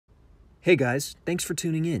Hey guys, thanks for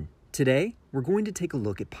tuning in. Today, we're going to take a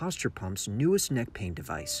look at Posture Pump's newest neck pain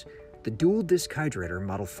device, the Dual Disc Hydrator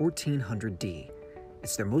Model 1400D.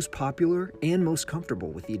 It's their most popular and most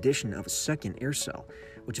comfortable with the addition of a second air cell,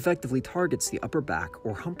 which effectively targets the upper back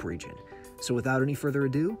or hump region. So without any further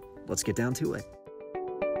ado, let's get down to it.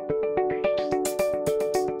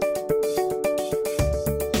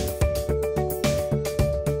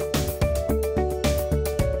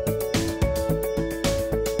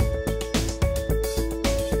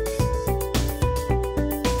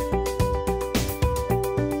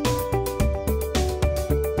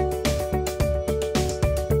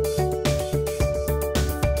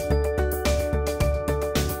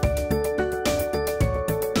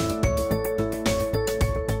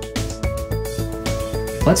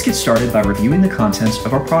 Let's get started by reviewing the contents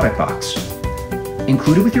of our product box.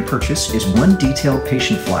 Included with your purchase is one detailed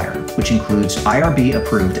patient flyer, which includes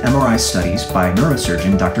IRB-approved MRI studies by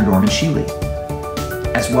neurosurgeon Dr. Norman Sheely,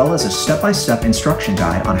 as well as a step-by-step instruction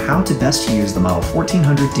guide on how to best use the Model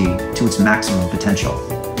 1400D to its maximum potential.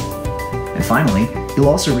 And finally, you'll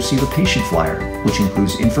also receive a patient flyer, which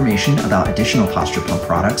includes information about additional Posture Pump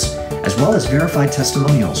products, as well as verified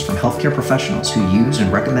testimonials from healthcare professionals who use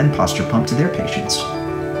and recommend Posture Pump to their patients.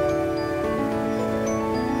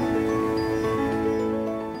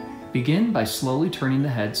 Begin by slowly turning the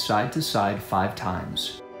head side to side 5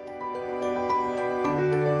 times.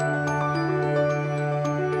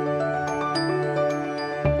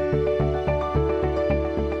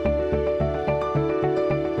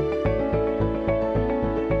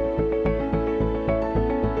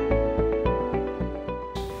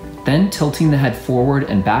 Then tilting the head forward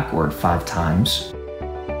and backward 5 times.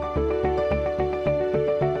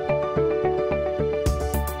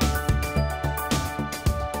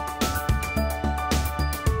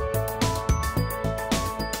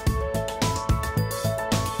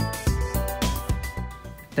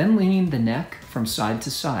 Then leaning the neck from side to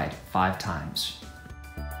side 5 times.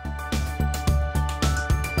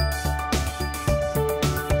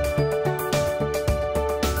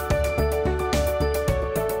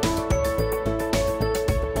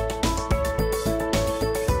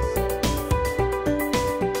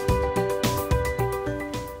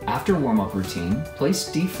 After warm-up routine, place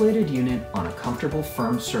deflated unit on a comfortable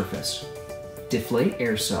firm surface. Deflate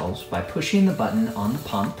air cells by pushing the button on the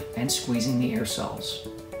pump and squeezing the air cells.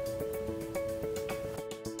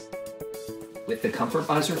 With the Comfort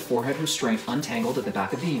Visor forehead restraint untangled at the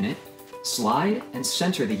back of the unit, slide and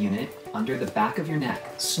center the unit under the back of your neck,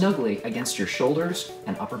 snugly against your shoulders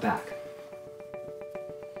and upper back.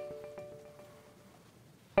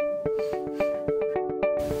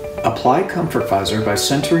 Apply Comfort Visor by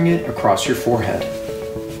centering it across your forehead.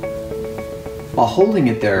 While holding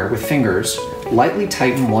it there with fingers, lightly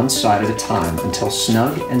tighten one side at a time until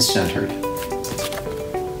snug and centered.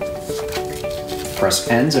 Press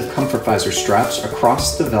ends of Comfort Visor straps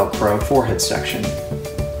across the Velcro forehead section.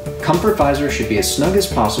 Comfort Visor should be as snug as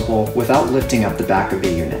possible without lifting up the back of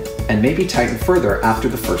the unit, and may be tightened further after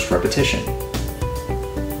the first repetition.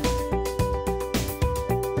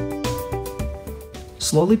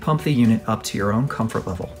 Slowly pump the unit up to your own comfort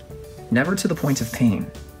level, never to the point of pain.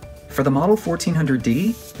 For the Model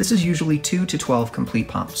 1400D, this is usually 2 to 12 complete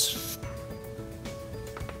pumps.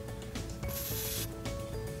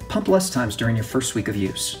 Pump less times during your first week of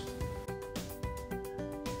use.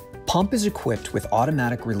 Pump is equipped with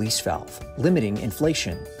automatic release valve, limiting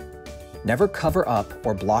inflation. Never cover up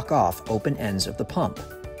or block off open ends of the pump.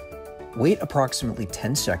 Wait approximately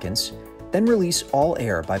 10 seconds, then release all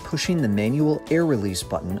air by pushing the manual air release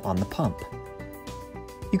button on the pump.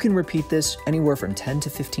 You can repeat this anywhere from 10 to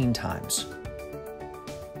 15 times.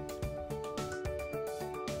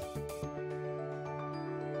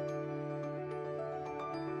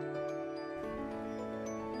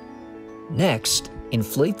 Next,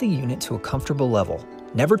 inflate the unit to a comfortable level,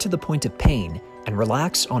 never to the point of pain, and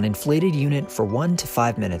relax on inflated unit for 1 to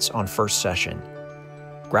 5 minutes on first session.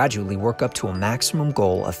 Gradually work up to a maximum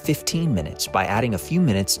goal of 15 minutes by adding a few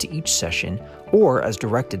minutes to each session or as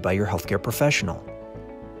directed by your healthcare professional.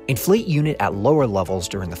 Inflate unit at lower levels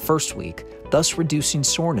during the first week, thus reducing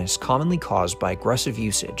soreness commonly caused by aggressive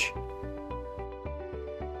usage.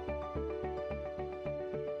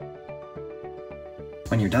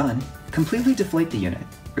 When you're done, completely deflate the unit,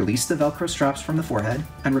 release the Velcro straps from the forehead,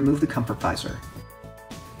 and remove the Comfort Visor.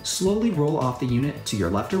 Slowly roll off the unit to your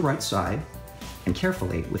left or right side, and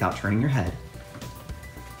carefully, without turning your head,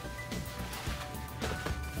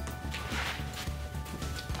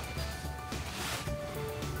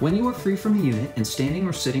 when you are free from the unit and standing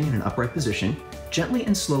or sitting in an upright position, Gently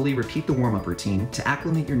and slowly repeat the warm-up routine to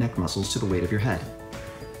acclimate your neck muscles to the weight of your head.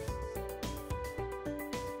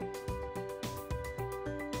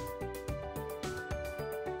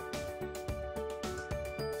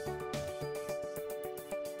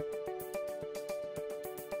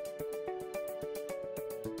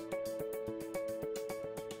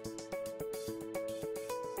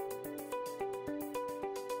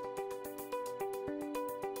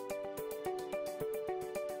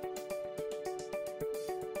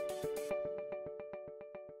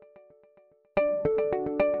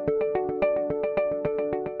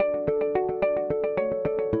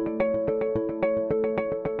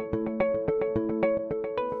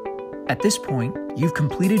 At this point, you've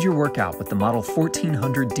completed your workout with the Model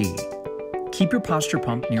 1400D. Keep your posture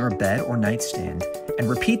pump near a bed or nightstand and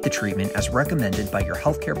repeat the treatment as recommended by your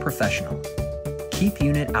healthcare professional. Keep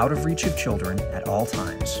unit out of reach of children at all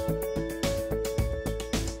times.